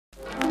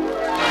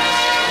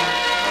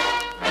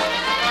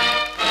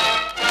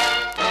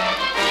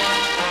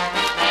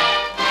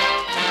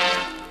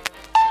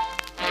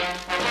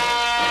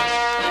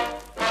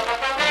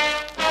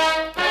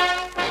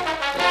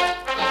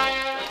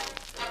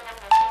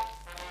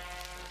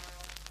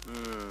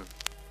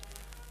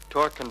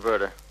torque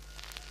converter.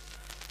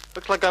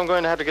 Looks like I'm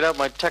going to have to get out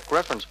my tech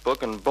reference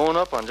book and bone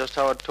up on just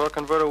how a torque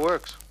converter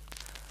works.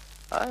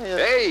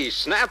 Hey,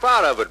 snap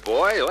out of it,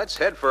 boy. Let's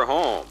head for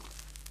home.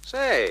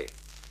 Say,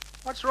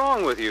 what's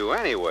wrong with you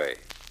anyway?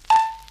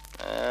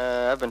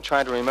 I've been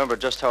trying to remember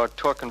just how a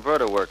torque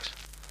converter works.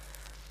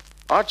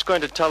 Art's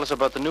going to tell us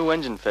about the new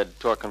engine-fed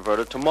torque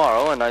converter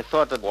tomorrow, and I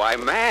thought that... Why,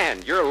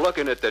 man, you're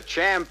looking at the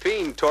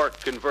champion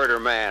torque converter,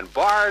 man,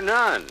 bar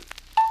none.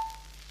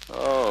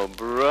 Oh,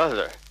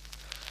 brother.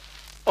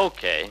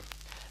 Okay.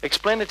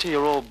 Explain it to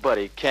your old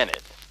buddy,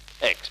 Kenneth.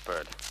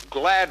 Expert.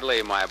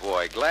 Gladly, my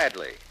boy,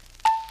 gladly.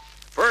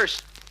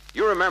 First,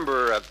 you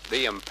remember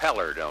the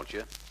impeller, don't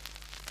you?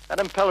 That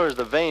impeller is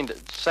the vaned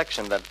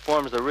section that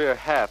forms the rear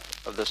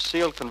half of the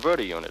sealed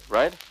converter unit,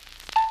 right?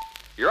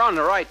 You're on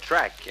the right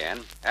track,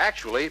 Ken.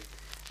 Actually,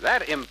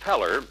 that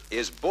impeller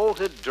is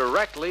bolted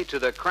directly to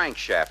the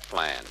crankshaft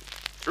plan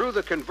through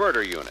the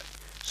converter unit,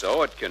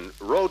 so it can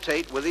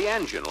rotate with the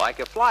engine like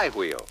a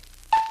flywheel.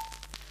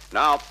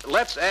 Now,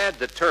 let's add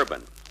the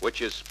turbine,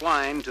 which is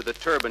splined to the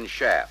turbine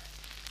shaft.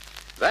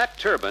 That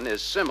turbine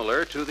is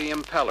similar to the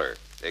impeller,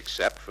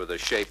 except for the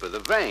shape of the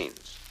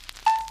vanes.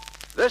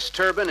 This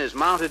turbine is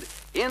mounted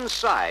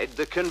inside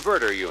the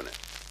converter unit.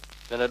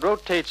 Then it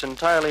rotates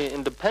entirely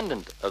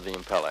independent of the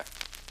impeller.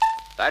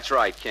 That's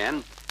right,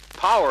 Ken.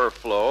 Power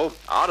flow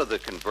out of the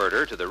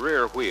converter to the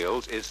rear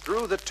wheels is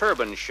through the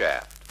turbine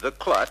shaft, the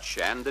clutch,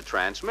 and the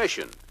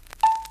transmission.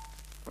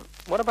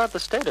 What about the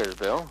stators,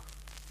 Bill?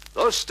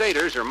 Those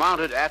stators are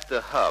mounted at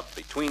the hub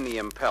between the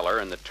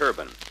impeller and the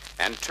turbine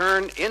and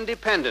turn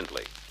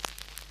independently.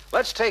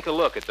 Let's take a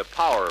look at the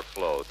power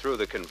flow through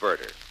the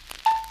converter.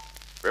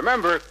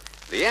 Remember,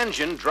 the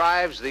engine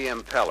drives the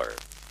impeller.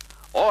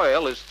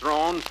 Oil is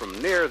thrown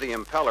from near the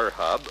impeller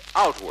hub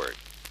outward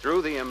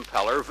through the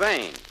impeller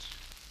vanes.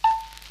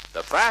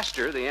 The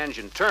faster the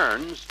engine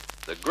turns,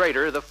 the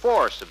greater the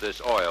force of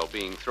this oil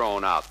being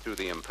thrown out through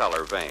the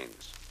impeller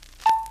vanes.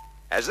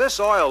 As this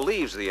oil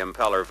leaves the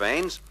impeller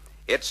vanes,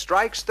 it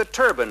strikes the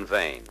turbine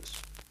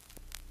vanes.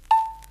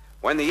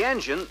 When the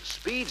engine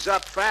speeds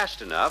up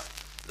fast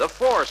enough, the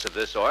force of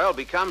this oil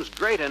becomes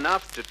great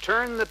enough to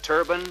turn the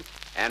turbine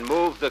and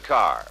move the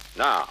car.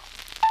 Now,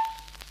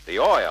 the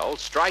oil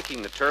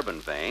striking the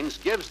turbine vanes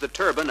gives the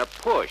turbine a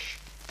push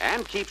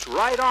and keeps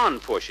right on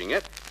pushing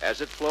it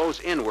as it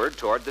flows inward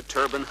toward the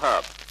turbine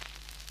hub.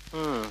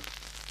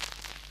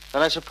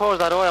 Then I suppose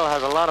that oil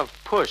has a lot of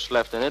push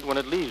left in it when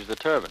it leaves the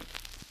turbine.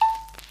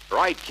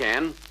 Right,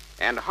 Ken.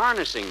 And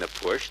harnessing the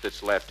push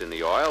that's left in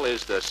the oil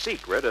is the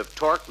secret of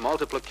torque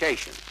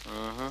multiplication.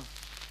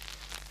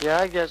 Yeah,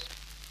 I guess...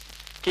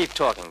 Keep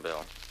talking,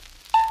 Bill.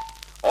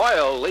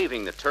 Oil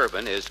leaving the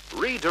turbine is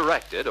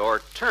redirected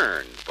or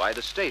turned by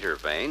the stator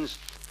vanes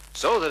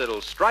so that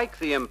it'll strike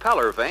the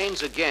impeller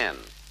vanes again,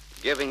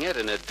 giving it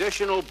an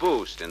additional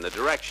boost in the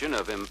direction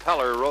of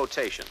impeller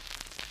rotation.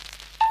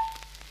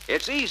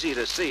 It's easy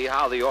to see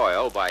how the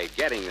oil, by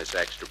getting this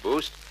extra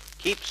boost,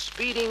 keeps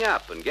speeding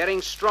up and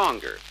getting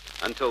stronger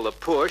until the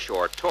push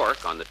or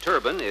torque on the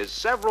turbine is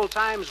several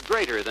times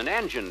greater than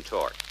engine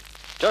torque.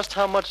 Just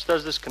how much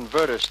does this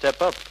converter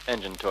step up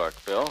engine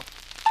torque, Bill?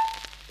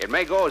 It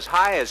may go as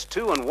high as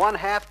 2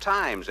 1/2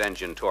 times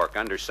engine torque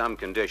under some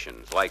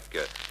conditions, like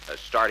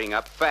starting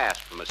up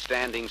fast from a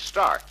standing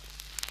start.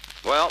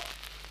 Well,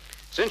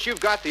 since you've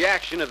got the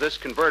action of this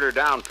converter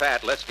down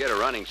pat, let's get a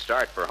running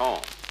start for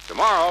home.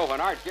 Tomorrow,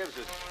 when Art gives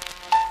us...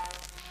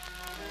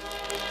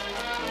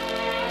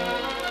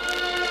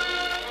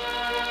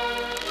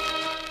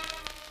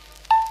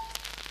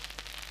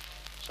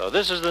 So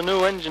this is the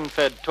new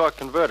engine-fed torque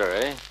converter,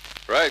 eh?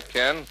 Right,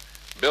 Ken.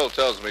 Bill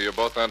tells me you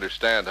both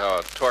understand how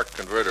a torque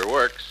converter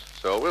works,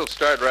 so we'll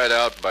start right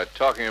out by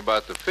talking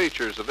about the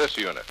features of this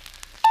unit.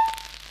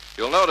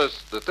 You'll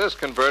notice that this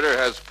converter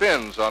has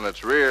fins on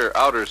its rear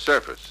outer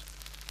surface.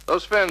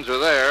 Those fins are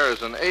there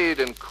as an aid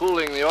in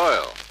cooling the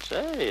oil.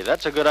 Say,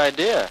 that's a good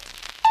idea.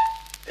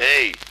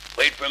 Hey,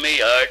 wait for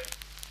me, Art.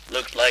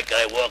 Looks like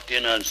I walked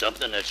in on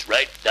something that's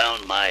right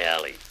down my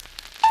alley.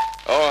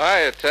 Oh,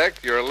 hiya,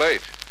 Tech. You're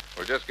late.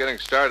 We're just getting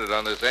started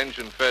on this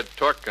engine-fed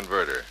torque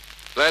converter.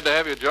 Glad to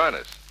have you join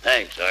us.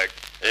 Thanks, Art.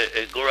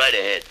 Go right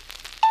ahead.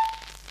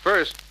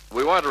 First,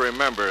 we want to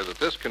remember that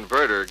this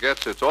converter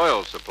gets its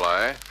oil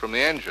supply from the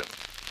engine.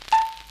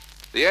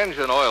 The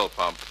engine oil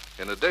pump,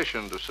 in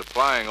addition to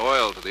supplying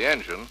oil to the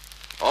engine,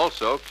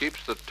 also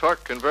keeps the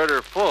torque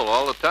converter full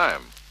all the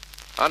time,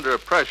 under a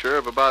pressure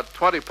of about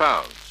 20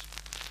 pounds.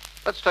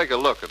 Let's take a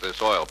look at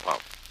this oil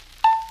pump.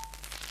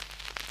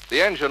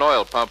 The engine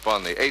oil pump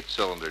on the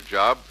 8-cylinder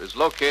job is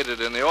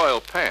located in the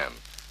oil pan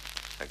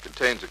and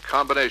contains a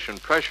combination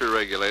pressure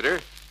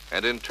regulator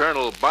and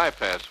internal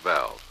bypass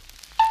valve.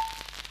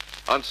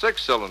 On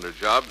 6-cylinder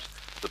jobs,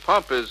 the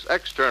pump is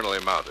externally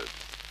mounted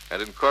and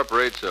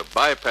incorporates a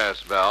bypass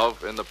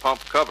valve in the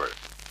pump cover.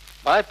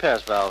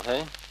 Bypass valve,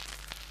 eh?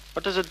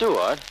 What does it do,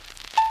 Art?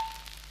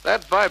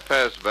 That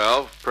bypass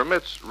valve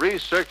permits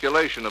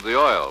recirculation of the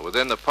oil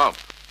within the pump,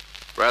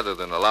 rather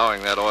than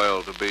allowing that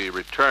oil to be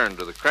returned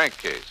to the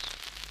crankcase.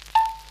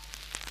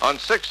 On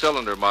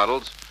 6-cylinder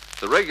models,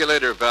 The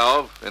regulator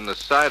valve in the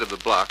side of the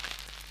block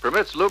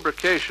permits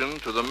lubrication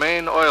to the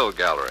main oil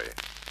gallery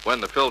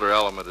when the filter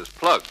element is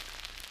plugged.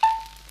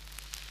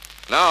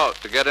 Now,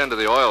 to get into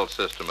the oil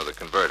system of the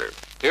converter,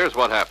 here's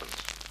what happens.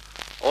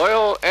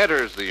 Oil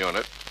enters the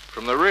unit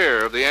from the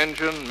rear of the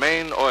engine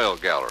main oil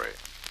gallery.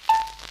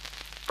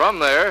 From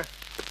there,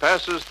 it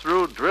passes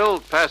through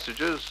drilled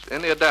passages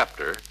in the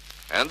adapter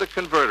and the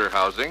converter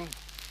housing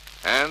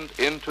and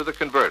into the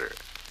converter.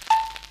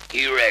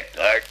 Correct,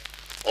 Art.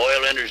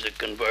 Oil enters the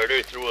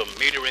converter through a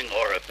metering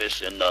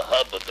orifice in the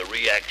hub of the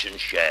reaction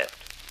shaft.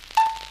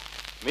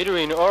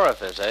 Metering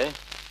orifice, eh?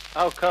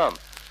 How come?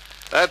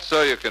 That's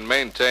so you can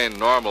maintain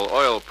normal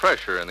oil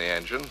pressure in the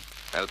engine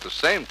and at the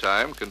same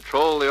time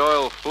control the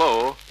oil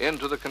flow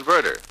into the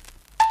converter.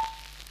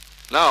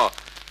 Now,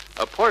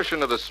 a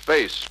portion of the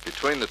space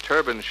between the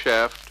turbine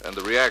shaft and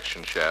the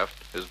reaction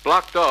shaft is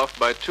blocked off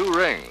by two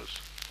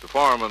rings to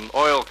form an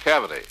oil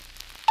cavity.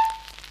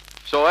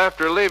 So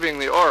after leaving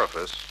the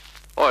orifice,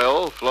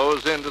 oil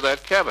flows into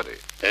that cavity.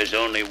 There's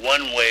only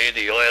one way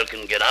the oil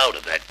can get out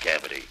of that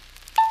cavity.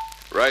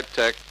 Right,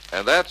 Tech,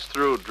 and that's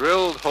through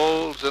drilled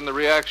holes in the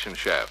reaction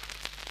shaft.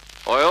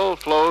 Oil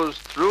flows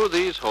through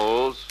these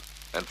holes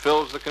and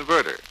fills the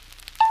converter.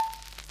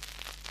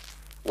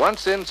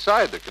 Once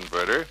inside the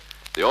converter,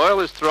 the oil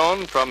is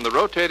thrown from the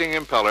rotating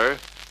impeller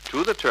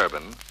to the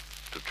turbine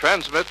to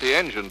transmit the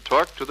engine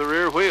torque to the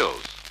rear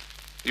wheels.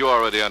 You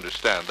already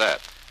understand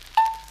that.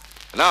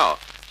 Now,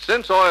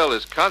 since oil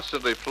is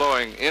constantly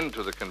flowing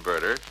into the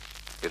converter,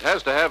 it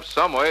has to have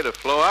some way to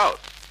flow out.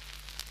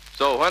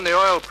 So when the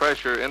oil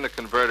pressure in the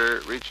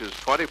converter reaches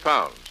 20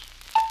 pounds,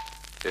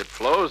 it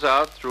flows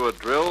out through a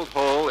drilled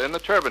hole in the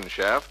turbine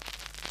shaft,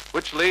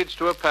 which leads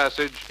to a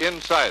passage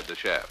inside the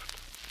shaft.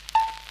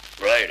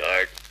 Right,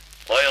 Art.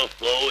 Oil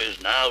flow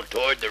is now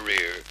toward the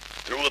rear,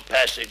 through a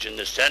passage in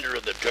the center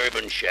of the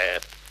turbine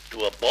shaft,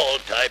 to a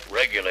ball-type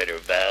regulator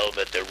valve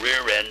at the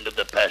rear end of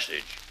the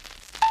passage.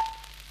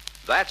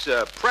 That's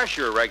a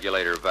pressure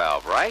regulator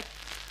valve, right?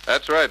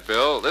 That's right,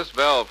 Bill. This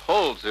valve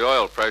holds the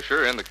oil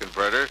pressure in the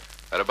converter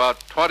at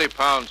about 20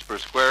 pounds per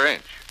square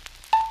inch.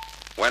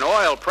 When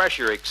oil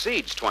pressure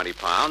exceeds 20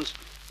 pounds,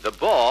 the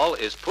ball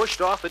is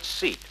pushed off its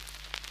seat,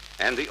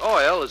 and the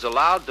oil is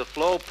allowed to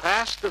flow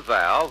past the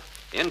valve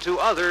into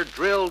other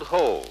drilled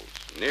holes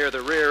near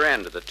the rear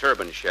end of the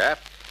turbine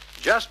shaft,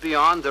 just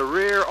beyond the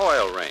rear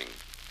oil ring.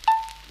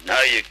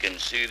 Now you can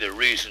see the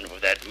reason for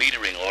that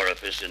metering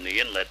orifice in the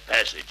inlet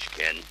passage,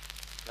 Ken.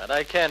 That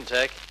I can,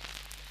 Tech.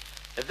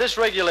 If this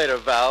regulator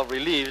valve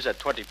relieves at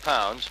 20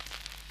 pounds,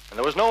 and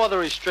there was no other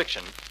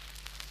restriction,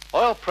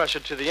 oil pressure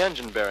to the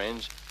engine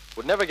bearings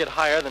would never get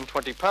higher than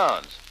 20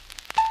 pounds.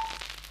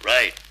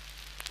 Right.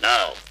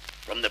 Now,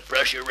 from the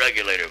pressure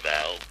regulator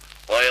valve,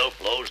 oil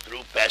flows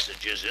through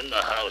passages in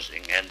the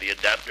housing and the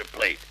adapter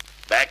plate,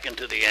 back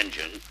into the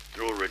engine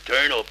through a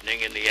return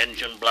opening in the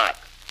engine block.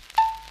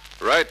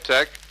 Right,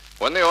 Tech.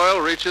 When the oil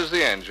reaches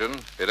the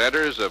engine, it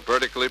enters a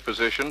vertically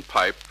positioned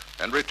pipe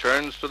and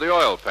returns to the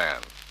oil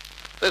pan.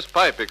 This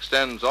pipe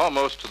extends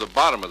almost to the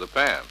bottom of the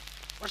pan.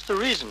 What's the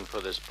reason for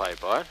this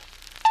pipe, Art?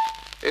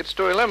 It's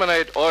to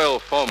eliminate oil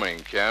foaming,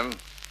 Ken.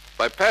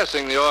 By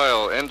passing the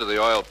oil into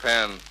the oil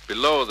pan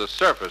below the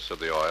surface of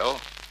the oil,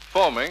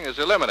 foaming is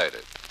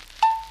eliminated.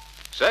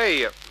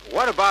 Say,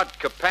 what about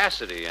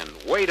capacity and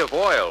weight of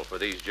oil for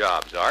these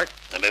jobs, Art?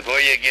 And before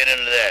you get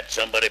into that,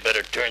 somebody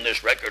better turn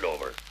this record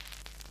over.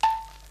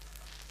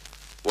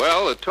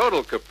 Well, the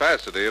total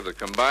capacity of the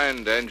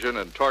combined engine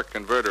and torque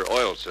converter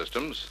oil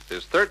systems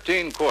is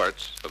 13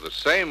 quarts of the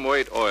same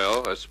weight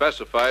oil as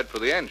specified for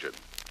the engine.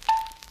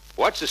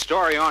 What's the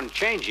story on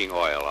changing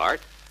oil,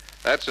 Art?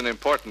 That's an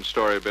important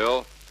story,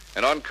 Bill.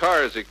 And on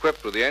cars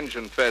equipped with the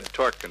engine-fed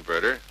torque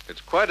converter,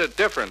 it's quite a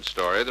different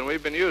story than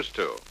we've been used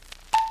to.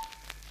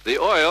 The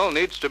oil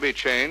needs to be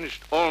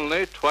changed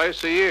only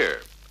twice a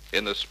year,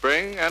 in the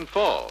spring and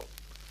fall,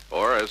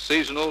 or as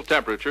seasonal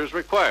temperatures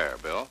require,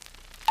 Bill.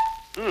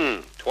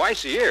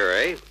 Twice a year,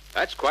 eh?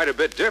 That's quite a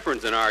bit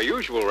different than our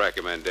usual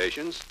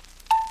recommendations.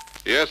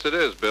 Yes, it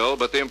is, Bill,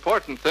 but the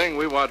important thing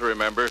we want to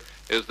remember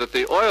is that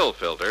the oil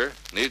filter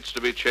needs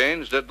to be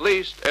changed at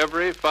least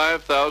every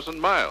 5,000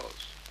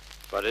 miles.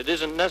 But it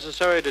isn't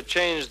necessary to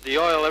change the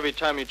oil every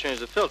time you change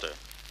the filter.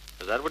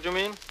 Is that what you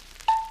mean?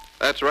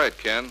 That's right,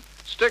 Ken.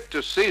 Stick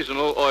to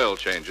seasonal oil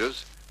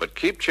changes, but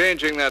keep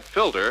changing that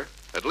filter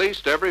at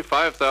least every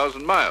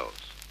 5,000 miles.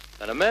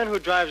 And a man who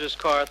drives his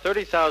car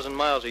 30,000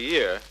 miles a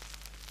year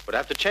would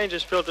have to change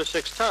his filter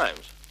 6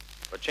 times,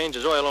 but change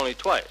his oil only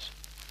twice.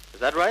 Is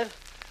that right?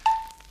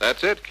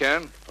 That's it,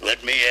 Ken.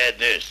 Let me add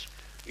this.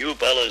 You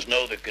fellas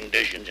know the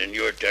conditions in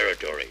your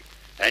territory,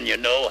 and you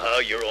know how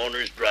your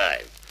owners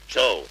drive.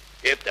 So,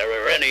 if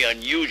there are any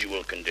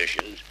unusual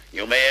conditions,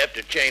 you may have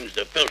to change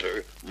the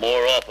filter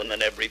more often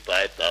than every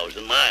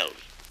 5,000 miles.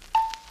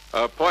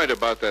 A point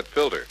about that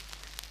filter.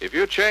 If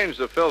you change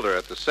the filter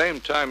at the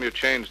same time you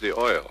change the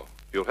oil,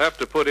 you'll have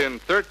to put in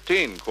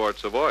 13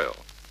 quarts of oil.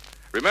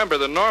 Remember,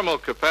 the normal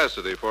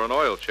capacity for an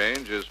oil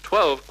change is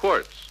 12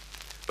 quarts,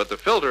 but the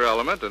filter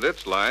element and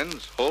its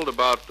lines hold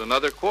about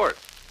another quart.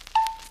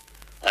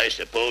 I I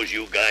suppose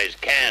you guys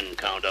can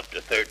count up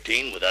to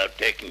 13 without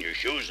taking your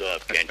shoes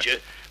off, can't you?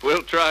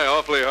 We'll try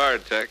awfully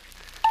hard, Tech.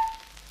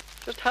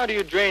 Just how do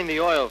you drain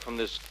the oil from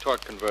this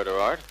torque converter,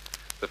 Art?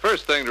 The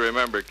first thing to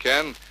remember,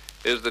 Ken,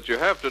 is that you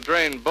have to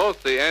drain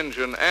both the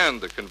engine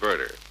and the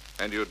converter,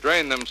 and you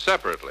drain them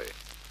separately.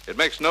 It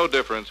makes no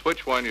difference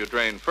which one you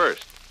drain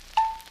first.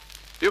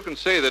 You can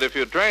see that if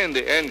you drain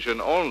the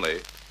engine only,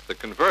 the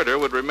converter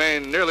would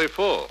remain nearly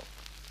full.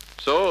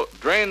 So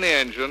drain the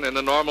engine in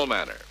the normal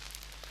manner.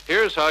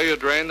 Here's how you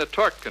drain the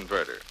torque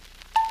converter.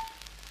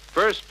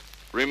 First,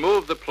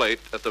 remove the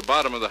plate at the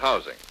bottom of the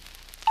housing.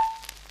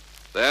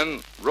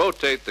 Then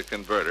rotate the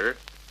converter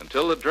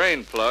until the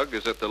drain plug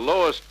is at the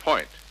lowest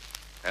point,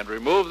 and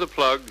remove the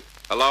plug,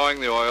 allowing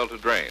the oil to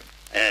drain.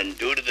 And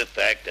due to the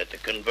fact that the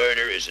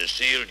converter is a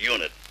sealed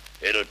unit,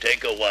 it'll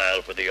take a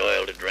while for the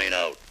oil to drain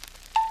out.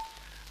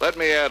 Let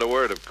me add a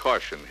word of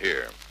caution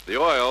here. The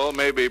oil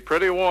may be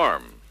pretty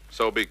warm,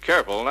 so be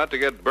careful not to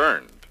get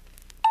burned.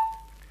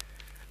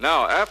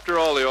 Now, after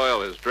all the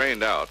oil is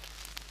drained out,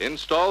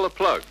 install the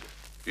plug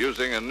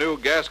using a new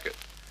gasket,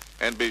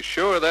 and be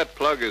sure that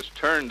plug is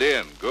turned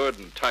in good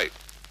and tight.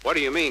 What do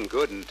you mean,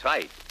 good and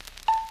tight?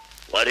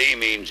 What he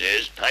means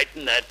is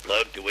tighten that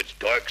plug to its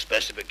torque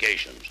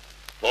specifications,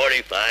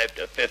 45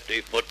 to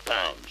 50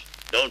 foot-pounds.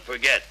 Don't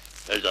forget,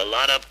 there's a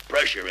lot of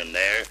pressure in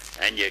there,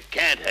 and you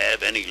can't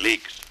have any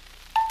leaks.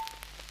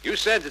 You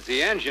said that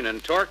the engine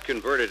and torque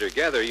converter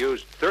together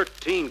used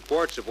 13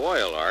 quarts of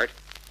oil, Art.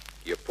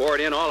 You pour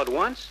it in all at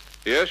once?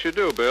 Yes, you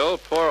do, Bill.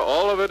 Pour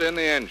all of it in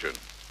the engine.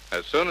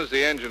 As soon as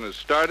the engine is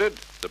started,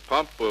 the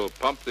pump will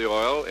pump the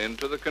oil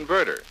into the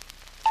converter.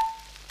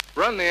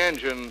 Run the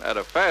engine at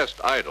a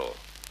fast idle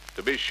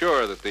to be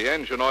sure that the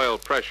engine oil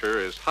pressure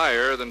is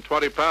higher than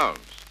 20 pounds.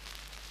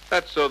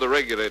 That's so the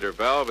regulator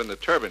valve in the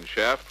turbine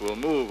shaft will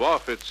move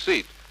off its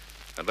seat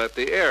and let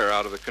the air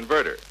out of the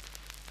converter.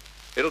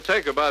 It'll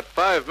take about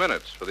 5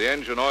 minutes for the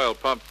engine oil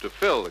pump to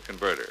fill the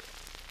converter.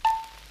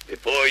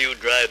 Before you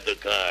drive the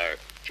car,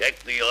 check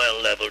the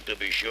oil level to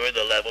be sure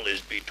the level is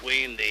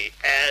between the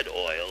add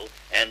oil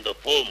and the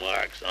full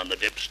marks on the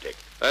dipstick.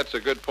 That's a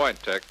good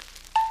point, Tech.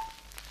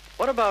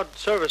 What about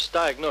service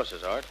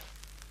diagnosis, Art?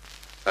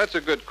 That's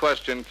a good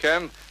question,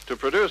 Ken. To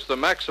produce the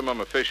maximum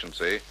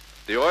efficiency,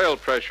 the oil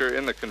pressure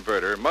in the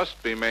converter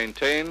must be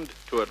maintained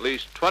to at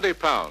least 20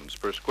 pounds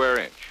per square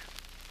inch.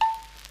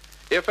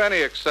 If any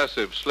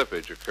excessive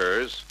slippage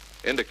occurs,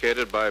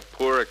 indicated by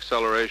poor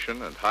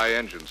acceleration and high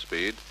engine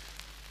speed,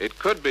 it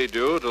could be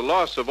due to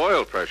loss of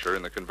oil pressure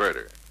in the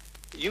converter.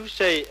 You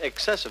say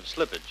excessive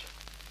slippage.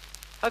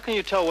 How can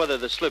you tell whether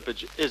the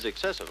slippage is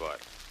excessive,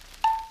 Art?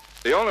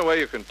 The only way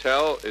you can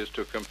tell is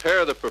to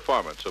compare the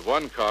performance of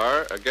one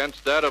car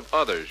against that of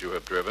others you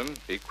have driven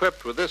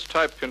equipped with this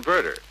type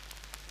converter.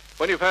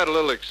 When you've had a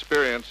little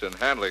experience in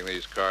handling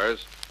these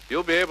cars,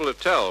 you'll be able to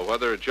tell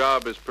whether a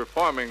job is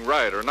performing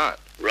right or not.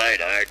 Right,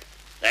 Art.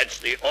 That's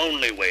the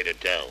only way to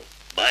tell,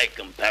 by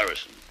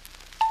comparison.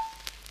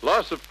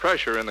 Loss of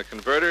pressure in the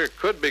converter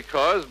could be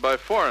caused by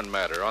foreign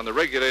matter on the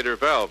regulator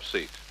valve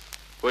seat,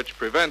 which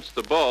prevents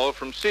the ball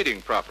from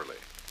seating properly.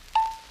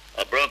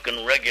 A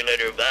broken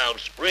regulator valve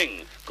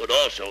spring could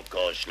also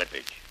cause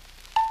slippage.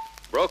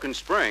 Broken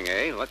spring,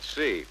 eh? Let's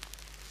see.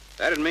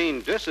 That'd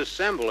mean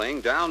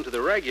disassembling down to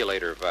the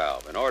regulator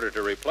valve in order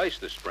to replace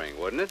the spring,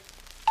 wouldn't it?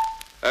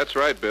 That's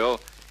right, Bill.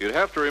 You'd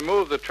have to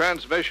remove the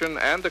transmission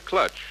and the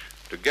clutch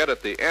to get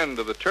at the end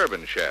of the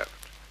turbine shaft,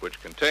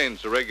 which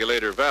contains the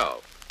regulator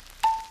valve.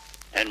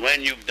 And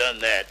when you've done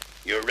that,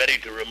 you're ready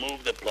to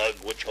remove the plug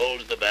which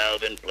holds the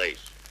valve in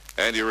place.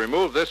 And you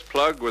remove this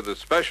plug with a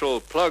special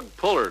plug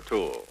puller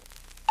tool.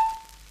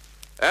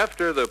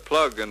 After the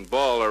plug and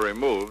ball are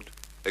removed,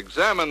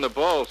 examine the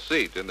ball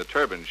seat in the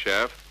turbine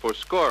shaft for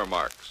score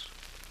marks.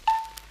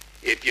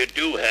 If you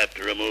do have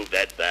to remove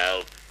that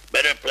valve,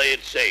 better play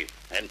it safe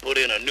and put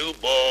in a new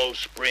ball,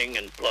 spring,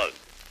 and plug.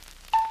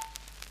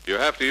 You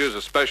have to use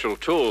a special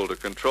tool to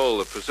control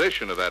the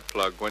position of that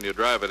plug when you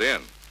drive it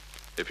in.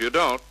 If you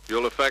don't,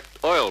 you'll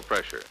affect oil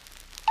pressure.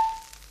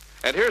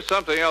 And here's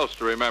something else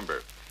to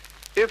remember.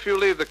 If you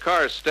leave the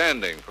car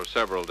standing for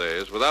several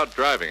days without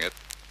driving it,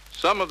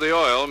 some of the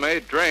oil may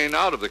drain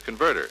out of the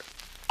converter.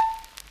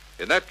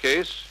 In that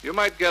case, you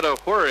might get a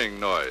whirring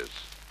noise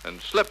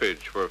and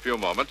slippage for a few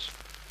moments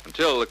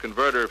until the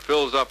converter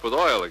fills up with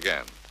oil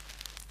again.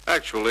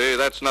 Actually,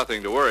 that's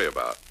nothing to worry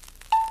about.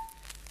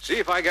 See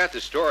if I got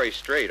the story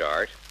straight,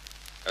 Art.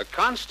 A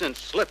constant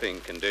slipping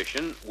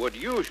condition would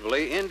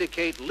usually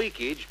indicate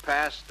leakage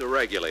past the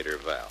regulator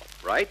valve,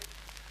 right?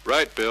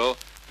 Right, Bill,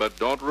 but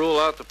don't rule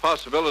out the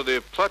possibility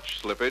of clutch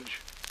slippage.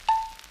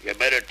 You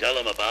better tell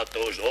them about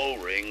those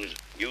O-rings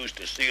used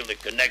to seal the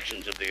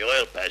connections of the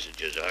oil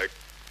passages, Art.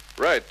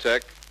 Right,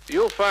 Tech.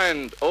 You'll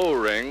find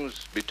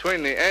O-rings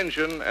between the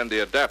engine and the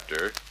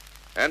adapter,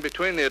 and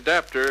between the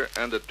adapter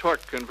and the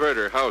torque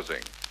converter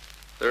housing.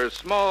 There are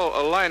small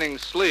aligning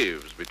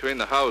sleeves between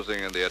the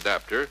housing and the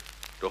adapter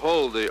to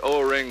hold the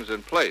O-rings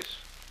in place.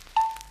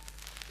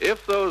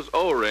 If those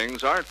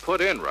O-rings aren't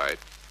put in right,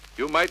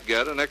 you might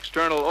get an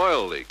external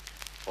oil leak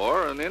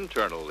or an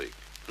internal leak.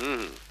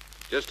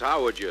 Just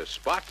how would you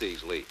spot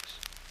these leaks?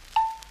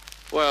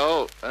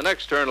 Well, an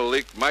external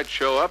leak might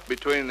show up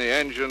between the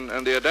engine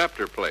and the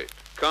adapter plate.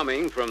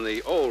 Coming from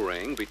the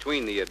O-ring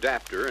between the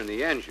adapter and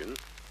the engine,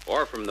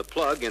 or from the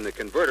plug in the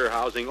converter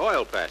housing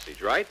oil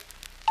passage, right?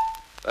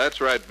 That's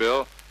right,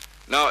 Bill.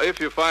 Now, if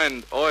you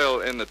find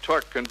oil in the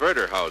torque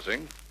converter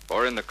housing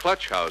or in the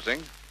clutch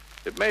housing,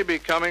 it may be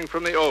coming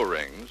from the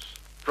O-rings,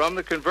 from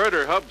the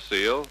converter hub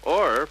seal,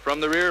 or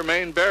from the rear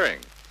main bearing.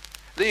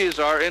 These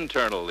are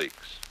internal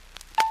leaks.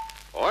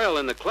 Oil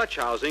in the clutch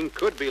housing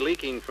could be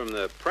leaking from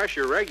the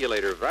pressure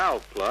regulator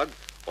valve plug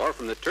or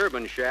from the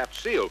turbine shaft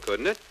seal,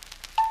 couldn't it?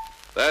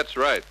 That's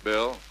right,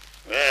 Bill.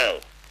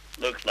 Well,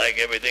 looks like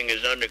everything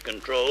is under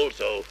control,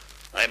 so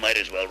I might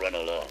as well run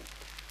along.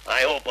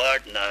 I hope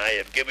Art and I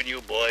have given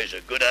you boys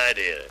a good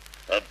idea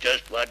of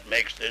just what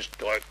makes this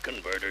torque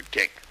converter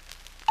tick.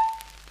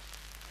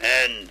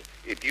 And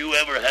if you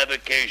ever have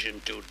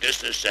occasion to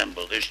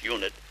disassemble this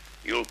unit,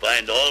 you'll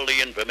find all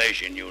the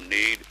information you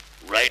need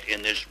right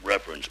in this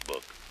reference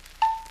book.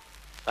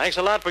 Thanks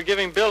a lot for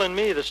giving Bill and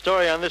me the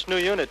story on this new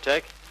unit,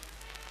 Tech.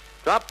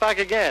 Drop back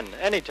again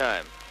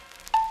anytime.